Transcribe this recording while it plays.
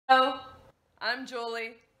Hello, I'm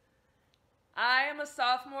Julie. I am a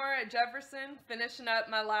sophomore at Jefferson, finishing up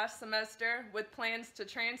my last semester with plans to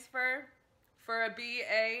transfer for a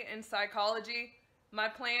BA in psychology. My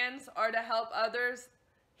plans are to help others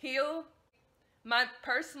heal. My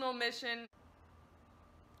personal mission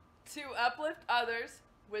to uplift others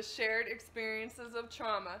with shared experiences of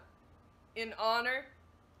trauma in honor,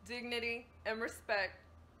 dignity, and respect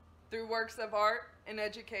through works of art and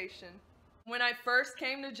education. When I first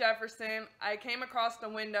came to Jefferson, I came across the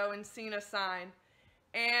window and seen a sign.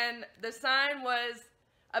 And the sign was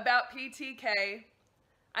about PTK.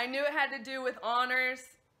 I knew it had to do with honors,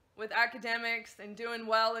 with academics, and doing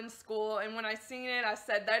well in school. And when I seen it, I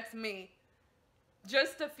said, that's me.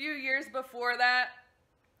 Just a few years before that,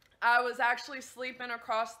 I was actually sleeping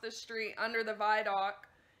across the street under the viaduct,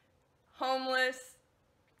 homeless,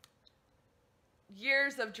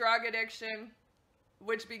 years of drug addiction,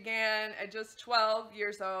 which began at just 12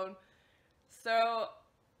 years old. So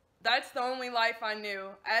that's the only life I knew.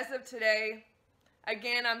 As of today,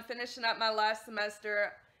 again, I'm finishing up my last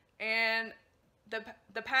semester, and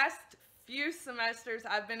the past few semesters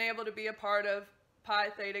I've been able to be a part of Pi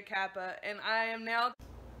Theta Kappa, and I am now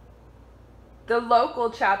the local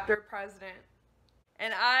chapter president.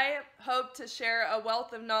 And I hope to share a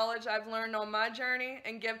wealth of knowledge I've learned on my journey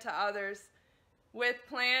and give to others, with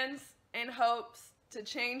plans and hopes to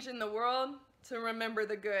change in the world, to remember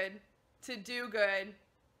the good, to do good,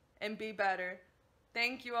 and be better.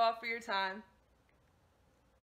 Thank you all for your time.